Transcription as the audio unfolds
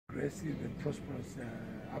progressive and prosperous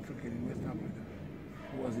African in West Africa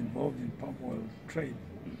who was involved in palm oil trade,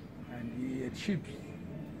 and he had ships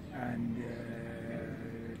and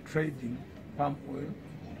trading palm oil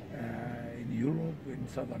in Europe and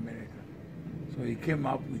South America. So he came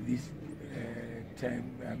up with this the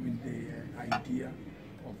idea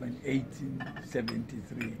of an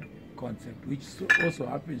 1873 concept, which also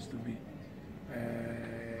happens to be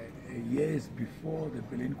years before the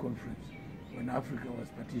Berlin Conference, when Africa was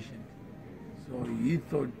partitioned. So he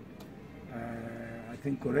thought, I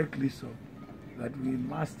think correctly so, that we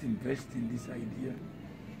must invest in this idea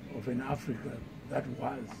of an Africa that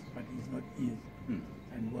was, but is not is,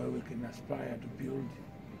 and where we can aspire to build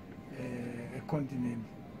a continent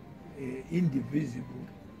indivisible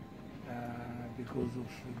because of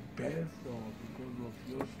birth or because of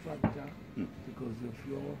your structure, because of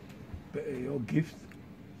your gifts.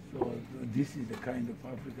 So this is the kind of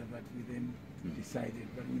Africa that we then decided,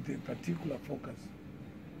 but with a particular focus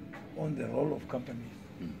on the role of companies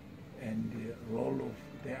and the role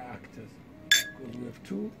of their actors. Because we have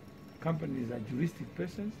two companies are juristic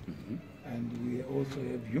persons, and we also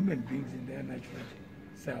have human beings in their natural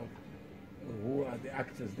self who are the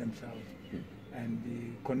actors themselves, and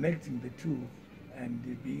connecting the two and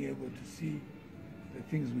being able to see the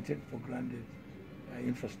things we take for granted,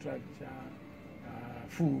 infrastructure,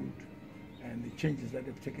 food, and the changes that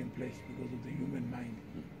have taken place because of the human mind,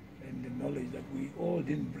 and the knowledge that we all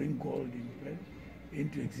didn't bring gold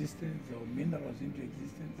into existence or minerals into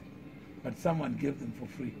existence, but someone gave them for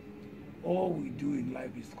free. All we do in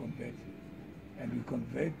life is convert, and we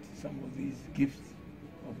convert some of these gifts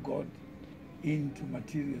of God into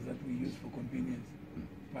materials that we use for convenience,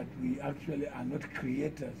 but we actually are not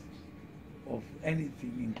creators of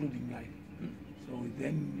anything, including life. So it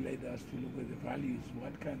then led us to look at the values,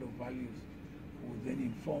 what kind of values would then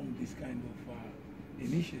inform this kind of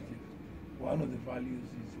initiative. One of the values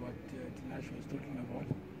is what Tinashe was talking about,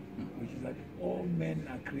 which is that all men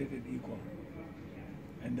are created equal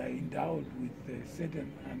and are endowed with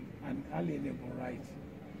certain unalienable rights,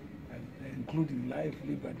 including life,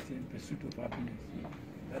 liberty, and pursuit of happiness.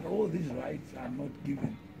 That all these rights are not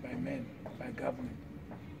given by men, by government.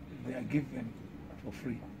 They are given for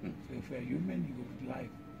free. So if we're human, you go with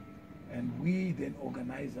life. And we then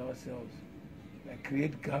organize ourselves,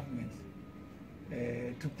 create governments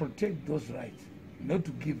to protect those rights, not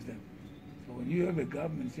to give them. So when you have a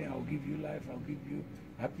government saying, I'll give you life, I'll give you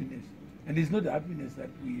happiness, and it's not the happiness that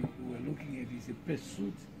we were looking at, it's a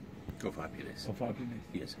pursuit of happiness. Of happiness.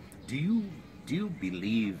 Yes. Do you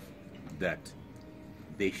believe that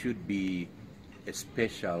there should be a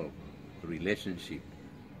special relationship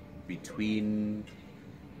between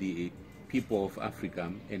the people of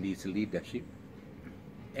Africa and its leadership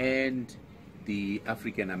and the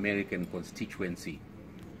African American constituency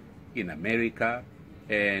in America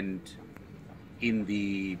and in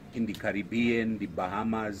the Caribbean, the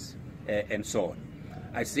Bahamas, and so on?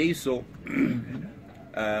 I say so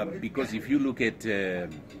because if you look at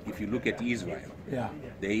Israel,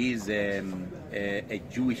 there is a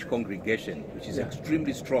Jewish congregation which is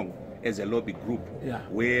extremely strong as a lobby group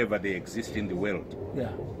wherever they exist in the world.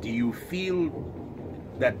 Do you feel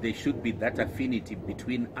that there should be that affinity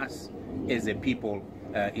between us as a people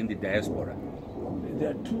in the diaspora? There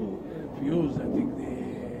are two views. I think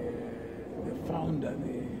the founder,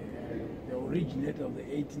 the originator of the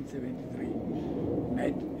 1873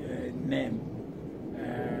 name,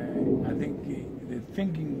 I think the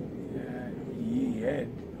thinking he had,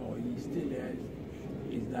 or he still has,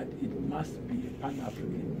 is that it must be a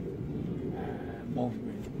Pan-African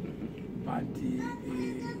movement. But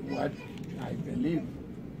what I believe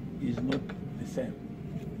is not the same.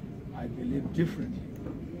 I believe differently,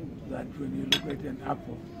 that when you look at an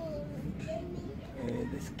apple,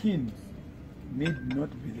 the skin need not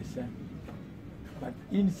be the same, but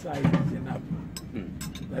inside is an apple.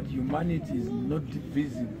 That humanity is not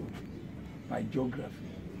divisible by geography.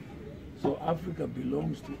 So Africa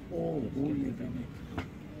belongs to all who live in it.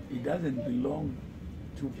 It doesn't belong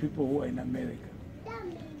to people who are in America,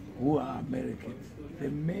 who are Americans. They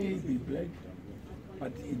may be black,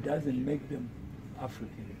 but it doesn't make them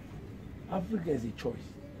African. Africa is a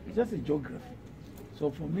choice. It's just a geography.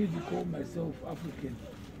 So for me to call myself African,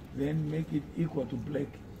 then make it equal to black,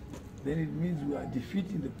 then it means we are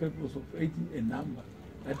defeating the purpose of 18, a number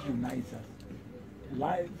that unites us.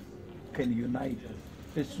 Life can unite us.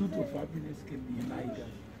 Pursuit of happiness can unite us.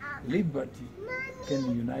 Liberty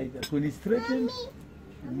can unite us. When it's threatened,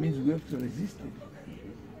 it means we have to resist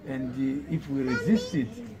it. And if we resist it,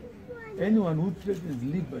 anyone who threatens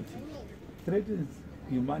liberty threatens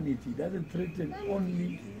humanity, doesn't threaten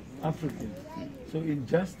only Africans. So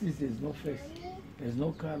injustice, there's no face, there's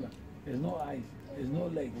no color, there's no eyes, there's no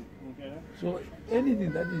leg. So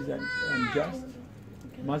anything that is unjust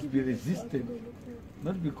must be resisted,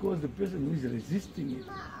 not because the person who is resisting it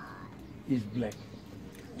is black.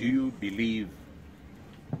 Do you believe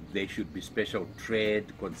there should be special trade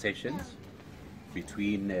concessions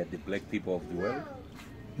between the black people of the world?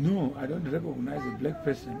 No, I don't recognize a black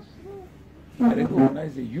person. I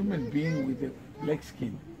recognize a human being with a black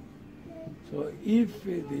skin. So if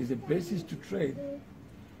there is a basis to trade,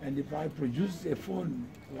 and if I produce a phone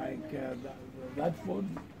like that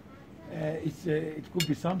phone, it could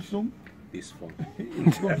be Samsung. This phone.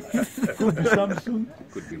 It could be Samsung.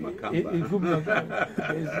 It could be Makamba. It could be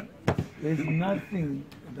Makamba. There's nothing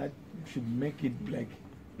that should make it black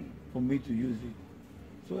for me to use it.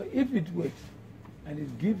 So if it works and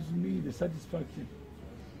it gives me the satisfaction,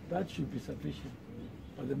 that should be sufficient.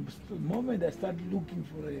 But the moment I start looking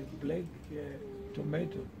for a black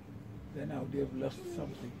tomato, then I would have lost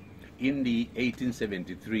something. In the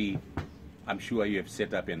 1873, I'm sure you have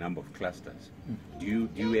set up a number of clusters. Do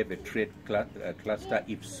you have a trade cluster?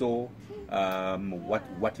 If so,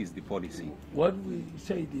 what is the policy? What we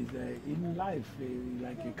said is in life,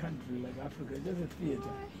 like a country like Africa, it's just a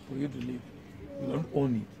theater for you to live. You don't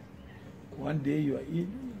own it. One day you are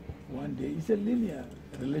in, one day it's a linear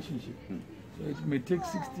relationship. So it may take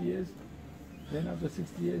 60 years, then after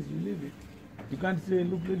 60 years you leave it. You can't say,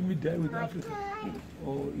 look, let me die with Africa,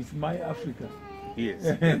 or it's my Africa. Yes,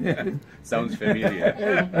 sounds familiar.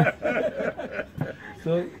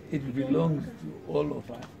 So it belongs to all of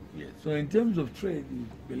us. Yes. So in terms of trade, we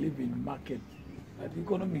believe in market, that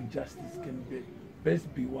economic justice can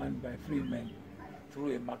best be won by free men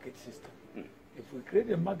through a market system. If we create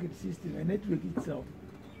a market system, a network itself,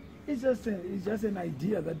 it's just an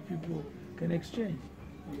idea that people can exchange.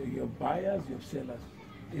 You have buyers, you have sellers.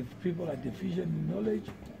 If people are deficient in knowledge,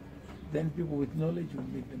 then people with knowledge will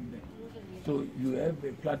meet them there. So you have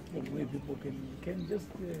a platform where people can just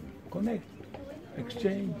connect,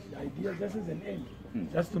 exchange ideas just as an end,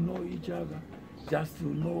 just to know each other, just to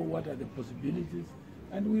know what are the possibilities.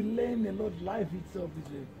 And we learn a lot. Life itself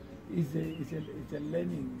is a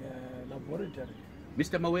learning laboratory.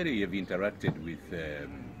 Mr. Mawere, you have interacted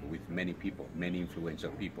with many people, many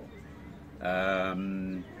influential people.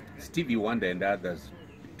 Stevie Wonder and others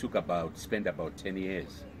spent about 10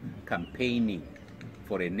 years campaigning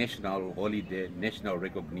for a national holiday, national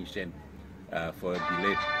recognition for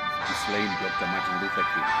the slain Dr. Martin Luther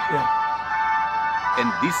King. Yeah.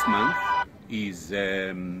 And this month is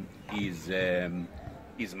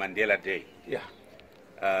Mandela Day. Yeah.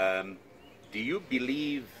 Do you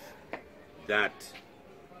believe that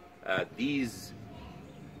these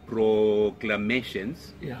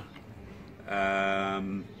proclamations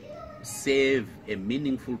serve a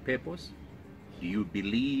meaningful purpose? Do you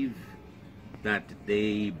believe that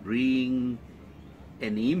they bring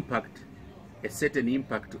an impact, a certain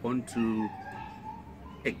impact onto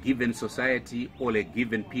a given society or a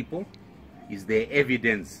given people? Is there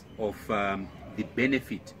evidence of the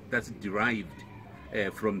benefit that's derived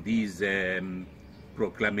from these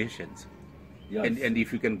proclamations? Yes. And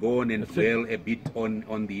if you can go on and dwell a bit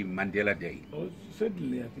on the Mandela Day. Oh,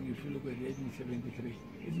 certainly, I think if you look at 1873,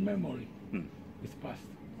 it's memory. It's past.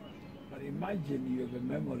 But imagine you have a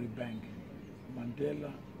memory bank.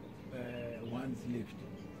 Mandela once lived.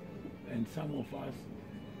 And some of us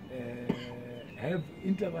have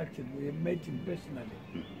interacted, we have met him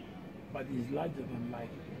personally. But he's larger than life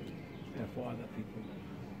for other people.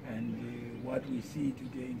 And what we see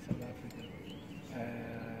today in South Africa,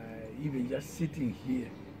 even just sitting here,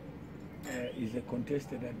 is a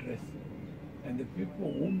contested address. And the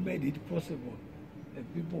people who made it possible, the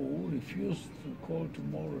people who refused to call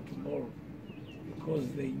tomorrow, because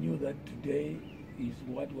they knew that today is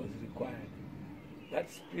what was required. That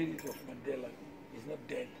spirit of Mandela is not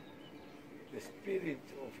dead. The spirit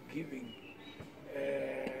of giving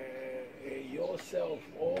yourself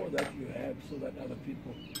all that you have so that other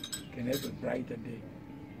people can have a brighter day.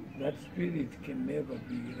 That spirit can never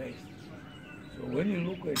be erased. So when you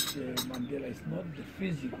look at Mandela, it's not the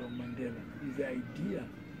physical Mandela, it's the idea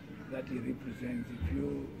that he represents. If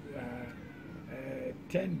you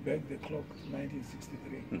turn back the clock to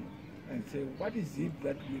 1963 and say, what is it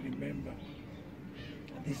that we remember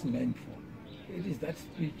this man for? It is that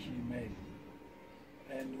speech he made.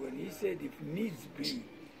 And when he said, if needs be,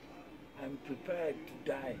 I'm prepared to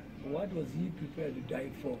die. What was he prepared to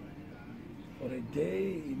die for? For a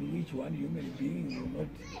day in which one human being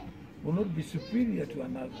will not be superior to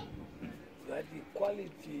another. That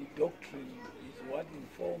equality doctrine is what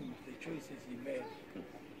informs the choices he made.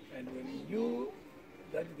 And when he knew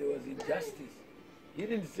that there was injustice. He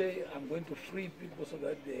didn't say, I'm going to free people so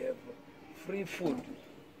that they have free food,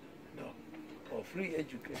 no, or free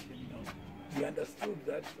education, no. He understood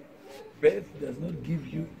that birth does not give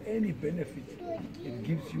you any benefit, it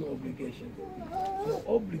gives you obligations. So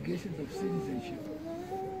obligations of citizenship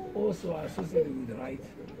also are associated with rights.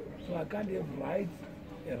 So I can't have rights,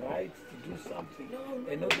 a right to do something,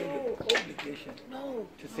 and not have an obligation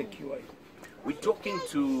to secure it. We're talking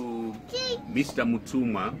to Mr.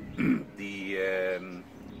 Mutumwa, the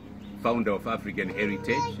founder of African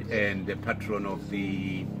Heritage and the patron of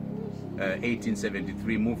the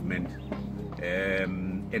 1873 movement,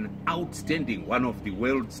 an outstanding, one of the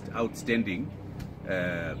world's outstanding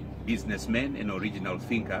businessmen and original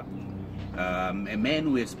thinker, a man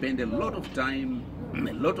who has spent a lot of time,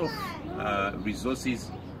 a lot of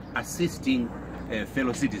resources assisting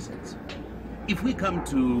fellow citizens. If we come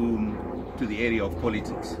to the area of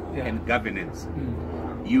politics and governance,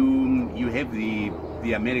 you have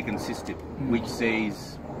the American system, which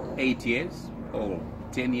says 8 years or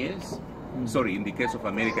 10 years. Sorry, in the case of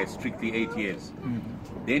America, it's strictly 8 years.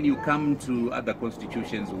 Then you come to other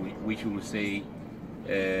constitutions which will say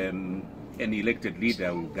an elected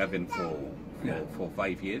leader will govern for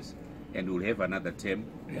 5 years and will have another term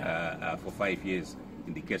for 5 years,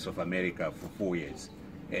 in the case of America for 4 years.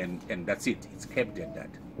 And that's it, it's kept at that.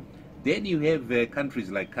 Then you have countries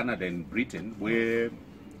like Canada and Britain where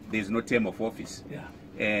there's no term of office.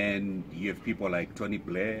 And you have people like Tony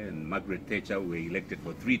Blair and Margaret Thatcher who were elected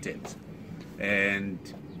for 3 terms. And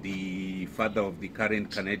the father of the current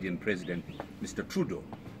Canadian president, Mr. Trudeau,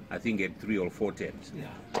 I think had 3 or 4 terms.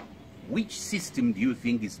 Which system do you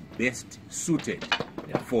think is best suited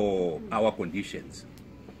for our conditions?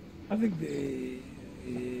 I think the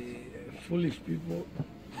foolish people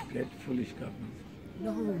get foolish governments.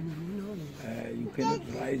 You cannot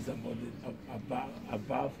rise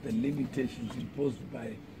above the limitations imposed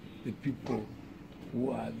by the people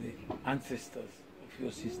who are the ancestors of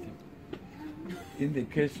your system. In the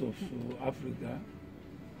case of Africa,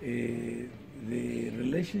 the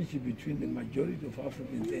relationship between the majority of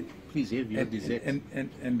Africans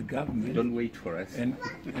and government. Don't wait for us.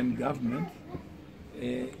 And government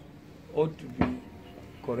ought to be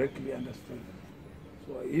correctly understood.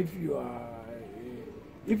 So if you are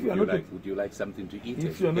would you like something to eat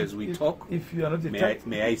as we talk? If you are not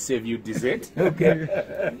may I serve you dessert? Okay.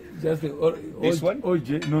 Just this one?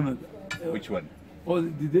 No. Which one?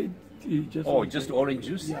 Did they just? Just orange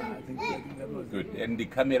juice? Yeah, I think that was good. And the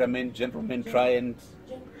cameraman, gentlemen, try and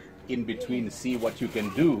in between see what you can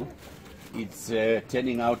do. It's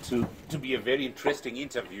turning out to be a very interesting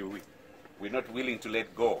interview. We're not willing to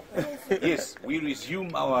let go. Yes, we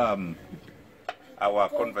resume our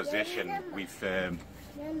conversation with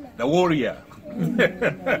the warrior.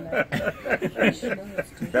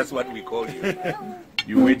 That's what we call you.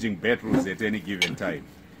 You're waging battles at any given time.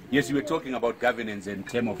 Yes, you were talking about governance and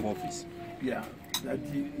term of office. Yeah, that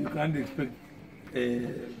you can't expect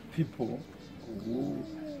people who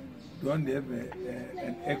don't have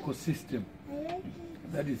an ecosystem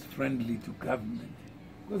that is friendly to government.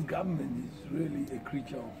 Because government is really a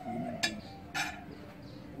creature of human beings.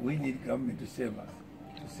 We need government to save us,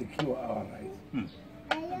 to secure our rights.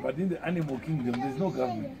 But in the animal kingdom, there's no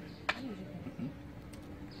government.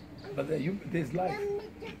 But there's life.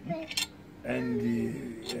 And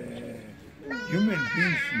human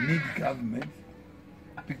beings need government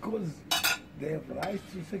because they have rights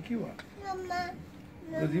to secure.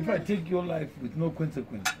 Because if I take your life with no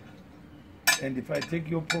consequence, and if I take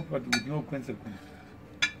your property with no consequence,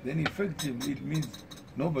 then effectively it means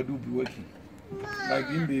nobody will be working. Like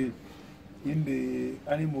in the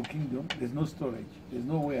animal kingdom, there's no storage, there's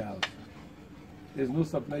no warehouse, there's no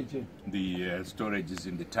supply chain. The storage is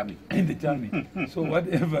in the tummy. In the tummy. So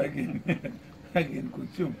whatever I can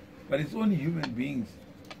consume. But it's only human beings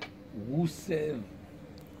who serve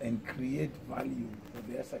and create value for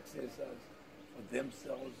their successors, for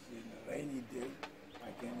themselves in a rainy day.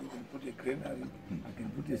 I can even put a granary, I can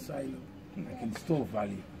put a silo, I can store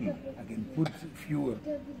value, I can put fuel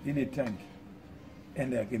in a tank,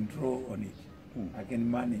 and I can draw on it. I can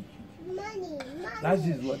manage it. That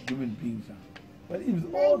is what human beings are. But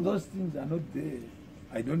if all those things are not there,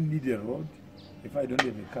 I don't need a road if I don't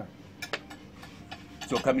have a car.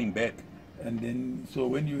 So coming back. And then, so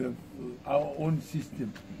when you have our own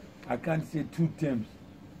system, I can't say 2 terms.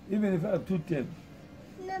 Even if I have 2 terms,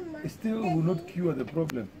 it still will not cure the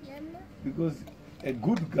problem. Because a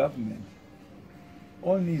good government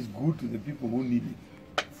only is good to the people who need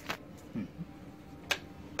it.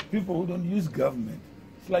 People who don't use government,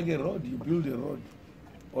 it's like a road. You build a road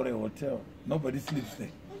or a hotel. Nobody sleeps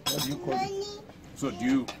there. What do you call it? So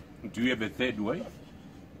do you have a third way?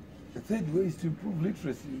 The third way is to improve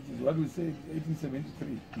literacy, which is what we said in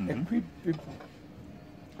 1873. Equip people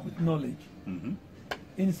with knowledge.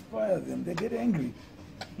 Inspire them. They get angry.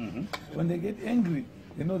 When they get angry,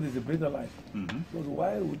 they know there's a better life. Because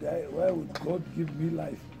why would God give me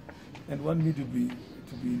life and want me to be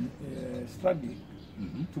struggling,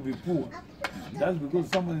 to be poor? That's because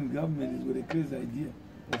someone in government has got a crazy idea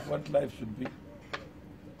of what life should be.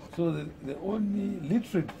 So the only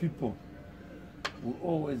literate people will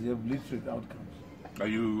always have literate outcomes. Are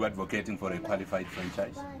you advocating for a qualified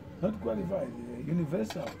franchise? Not qualified,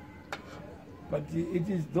 universal. But it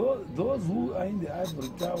is those who are in the ivory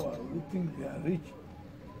tower who think they are rich,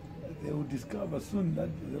 they will discover soon that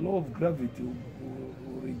the law of gravity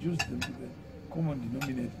will reduce them to the common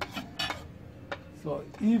denominator. So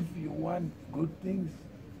if you want good things,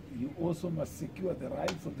 you also must secure the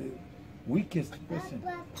rights of the weakest person,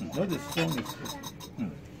 not the strongest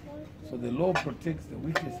person. So the law protects the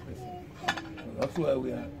weakest person. So that's why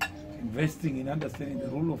we are investing in understanding the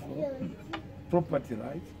rule of law, property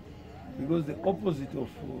rights, because the opposite of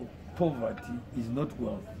poverty is not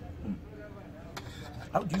wealth.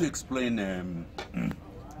 How do you explain,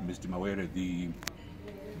 Mr. Mawere,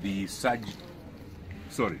 the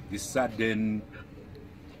sudden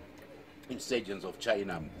insurgence of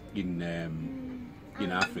China in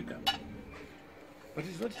Africa? But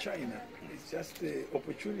it's not China. It's just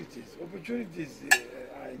opportunities. Opportunities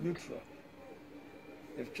are neutral.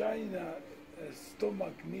 If China's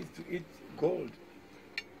stomach needs to eat gold,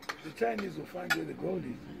 the Chinese will find where the gold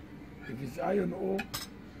is. If it's iron ore,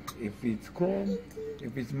 if it's chrome,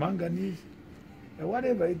 if it's manganese,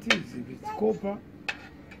 whatever it is, if it's copper,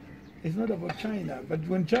 it's not about China. But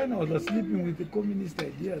when China was sleeping with the communist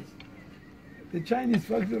ideas, the Chinese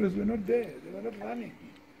factories were not there. They were not running.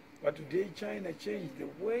 But today China changed the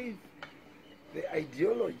way, the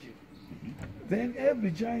ideology. Then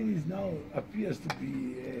every Chinese now appears to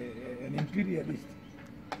be an imperialist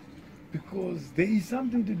because there is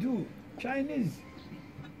something to do. Chinese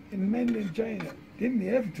in mainland China didn't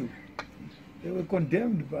have to. They were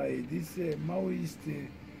condemned by this Maoist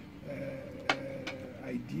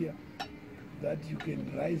idea that you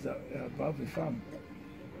can rise above a farm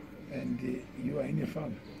and you are in a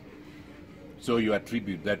farm. So you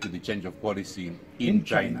attribute that to the change of policy in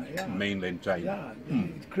China, yeah. Mainland China. Yeah,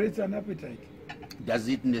 it creates an appetite. Does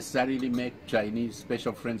it necessarily make Chinese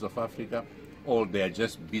special friends of Africa, or they are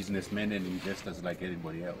just businessmen and investors like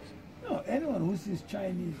anybody else? No, anyone who sees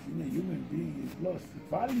Chinese in a human being is lost.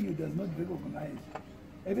 Value does not recognize.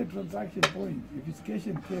 At a transaction point, if it's cash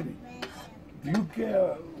and carry, do you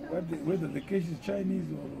care whether the cash is Chinese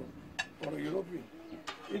or European?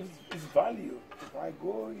 It's value. If I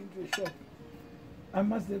go into a shop, I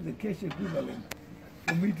must have the cash equivalent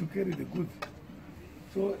for me to carry the goods.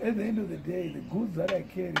 So at the end of the day, the goods that I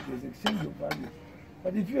carry, there's exchange of value.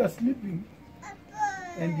 But if you are sleeping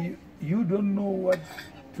and you don't know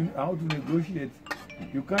how to negotiate,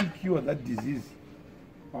 you can't cure that disease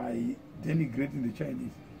by denigrating the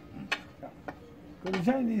Chinese. Because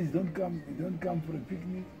the Chinese don't come for a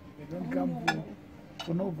picnic, they don't come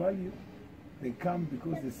for no value. They come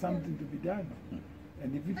because there's something to be done.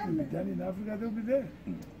 And if it will be done in Africa, they'll be there.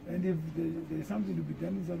 And if there's something to be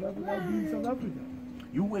done in South Africa, I'll be in South Africa.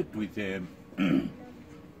 You worked with a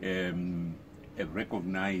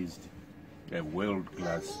recognized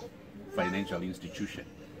world-class financial institution.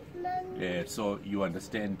 So you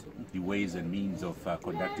understand the ways and means of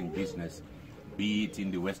conducting business, be it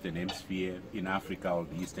in the Western Hemisphere, in Africa, or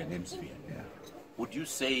the Eastern Hemisphere. Yeah. Would you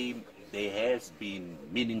say there has been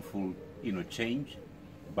meaningful, change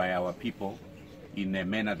by our people in a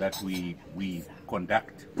manner that we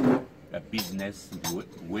conduct a business, the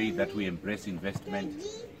way that we embrace investment,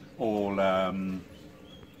 or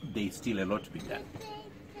there's still a lot to be done?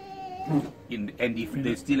 And if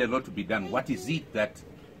there's still a lot to be done, what is it that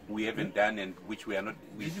we haven't done and which we are not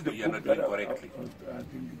doing correctly? I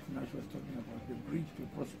think Nash was talking about the bridge to a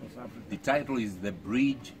prosperous Africa. The title is The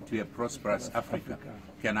Bridge to a Prosperous Africa.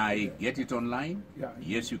 Can I get it online? Yeah.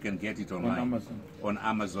 Yes, you can get it online. On Amazon. On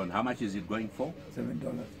Amazon. How much is it going for?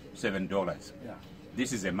 $7. $7. Yeah.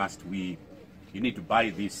 This is a must. You need to buy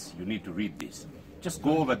this. You need to read this. Just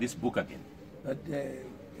go over this book again. But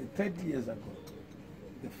 30 years ago,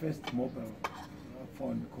 the first mobile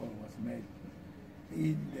phone call was made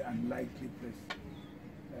in the unlikely place,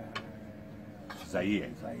 Zaire.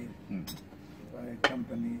 By a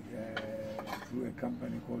company, through a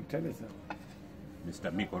company called Telecel.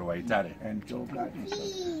 Mr. Mikoro Waitare. And Joe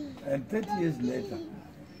Gladys. And 30 years later,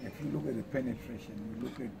 if you look at the penetration, you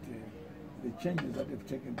look at the changes that have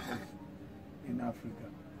taken place in Africa,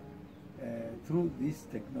 through this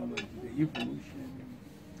technology, the evolution,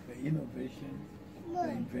 the innovations, the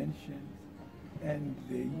inventions, and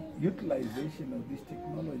the utilization of this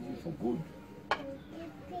technology for good.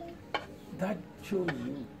 That shows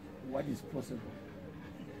you what is possible.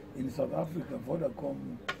 In South Africa,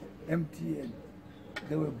 Vodacom, MTN,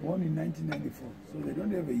 they were born in 1994, so they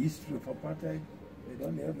don't have a history of apartheid. They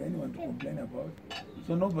don't have anyone to complain about.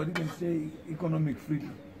 So nobody can say economic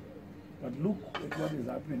freedom. But look at what has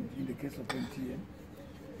happened in the case of MTN.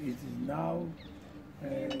 It is now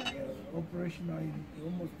operational in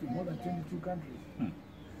almost more than 22 countries.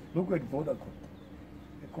 Look at Vodacom,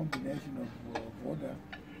 a combination of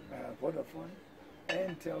Vodafone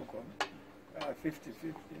and Telkom,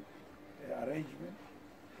 50-50 arrangement,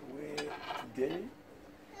 where today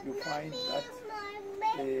you find that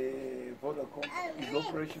Vodacom is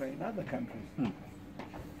operational in other countries.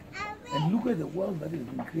 And look at the wealth that has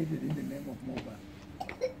been created in the name of mobile.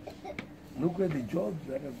 Look at the jobs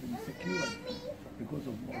that have been secured because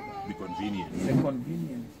of mobile. The convenience. The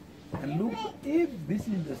convenience. And look, if this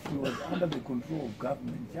industry was under the control of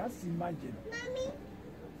government, just imagine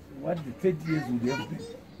what the 30 years would have been.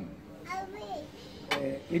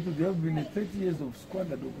 It would have been 30 years of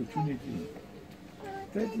squandered opportunity.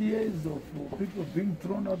 30 years of people being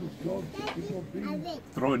thrown out of jobs, people being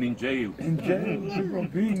thrown in jail. People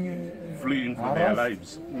being fleeing for their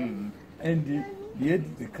lives. And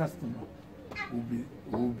yet the customer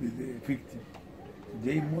will be the victim.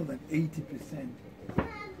 Today, more than 80%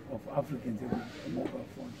 of Africans have a mobile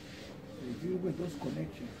phone. So if you look at those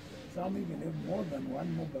connections, some even have more than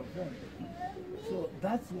one mobile phone. So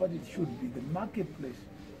that's what it should be, the marketplace.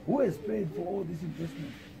 Who has paid for all this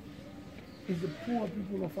investment? It's the poor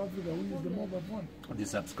people of Africa who use the mobile phone. The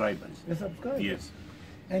subscribers. The subscribers. Yes.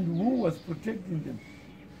 And who was protecting them?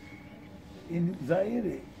 In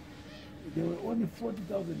Zaire, there were only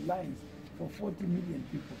 40,000 lines for 40 million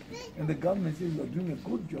people. And the government says we are doing a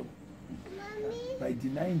good job by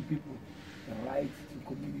denying people the right to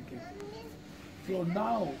communicate. So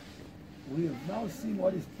now, we have now seen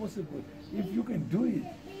what is possible. If you can do it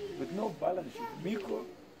with no balance sheet. Miko,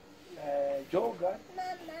 Joga,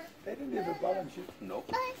 they didn't have a balance sheet. No.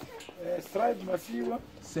 Strive Masiwa,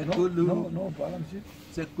 Sekulu. No balance sheet.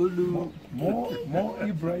 Sekulu. More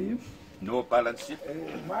Ibrahim. No balance sheet.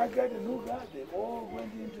 Margaret and Nuga, they all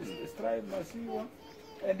went into Strive Masiwa,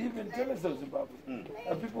 and even Telesel Zimbabwe.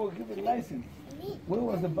 And people were given license. Where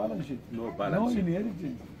was the balance sheet? No balance sheet. No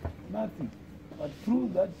inheritance, nothing. But through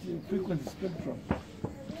that frequency spectrum,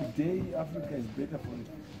 today Africa is better for it.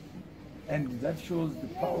 And that shows the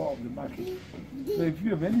power of the market. So if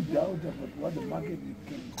you have any doubt about what the market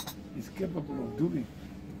is capable of doing,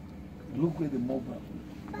 look at the mobile.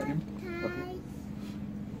 Okay.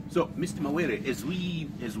 So, Mr. Mawere, as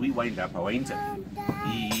we wind up our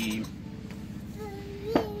interview,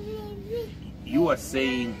 you are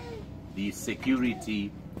saying the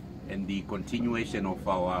security and the continuation of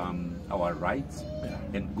our rights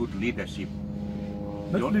and good leadership.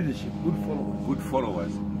 Not leadership, good followers. Good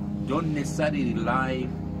followers don't necessarily lie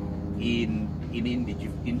in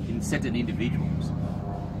certain individuals,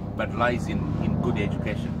 but lies in good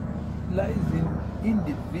education. Lies in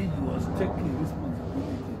individuals taking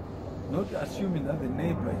responsibility, not assuming that the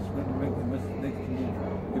neighbor is going to make the next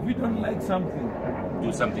move. If you don't like something,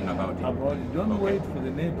 do something about it. Don't wait for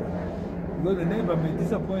the neighbor, because the neighbor may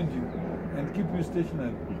disappoint you and keep you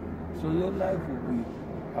stationary. So your life will be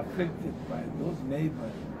affected by those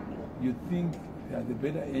neighbors you think they are the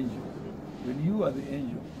better angel, when you are the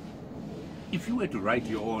angel. If you were to write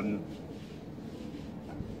your own,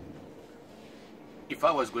 if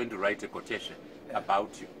I was going to write a quotation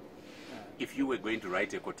about you, if you were going to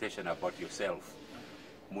write a quotation about yourself,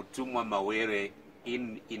 Mutumwa Mawere,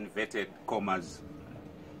 in inverted commas,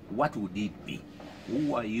 what would it be?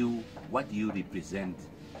 Who are you? What do you represent?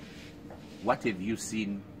 What have you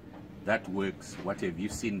seen that works? What have you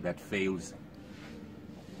seen that fails?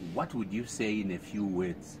 What would you say in a few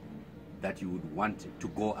words that you would want to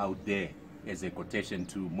go out there as a quotation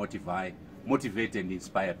to motivate and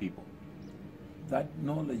inspire people? That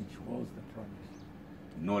knowledge holds the promise.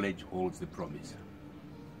 Knowledge holds the promise.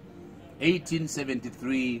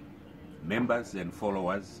 1873 members and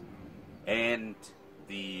followers, and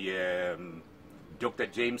the Dr.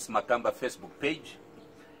 James Makamba Facebook page.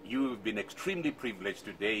 You've been extremely privileged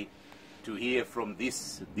today to hear from the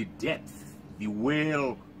depth, the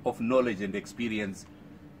well of knowledge and experience,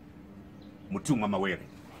 Mutumwa Mawere.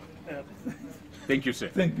 Thank you, sir.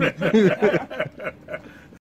 Thank you.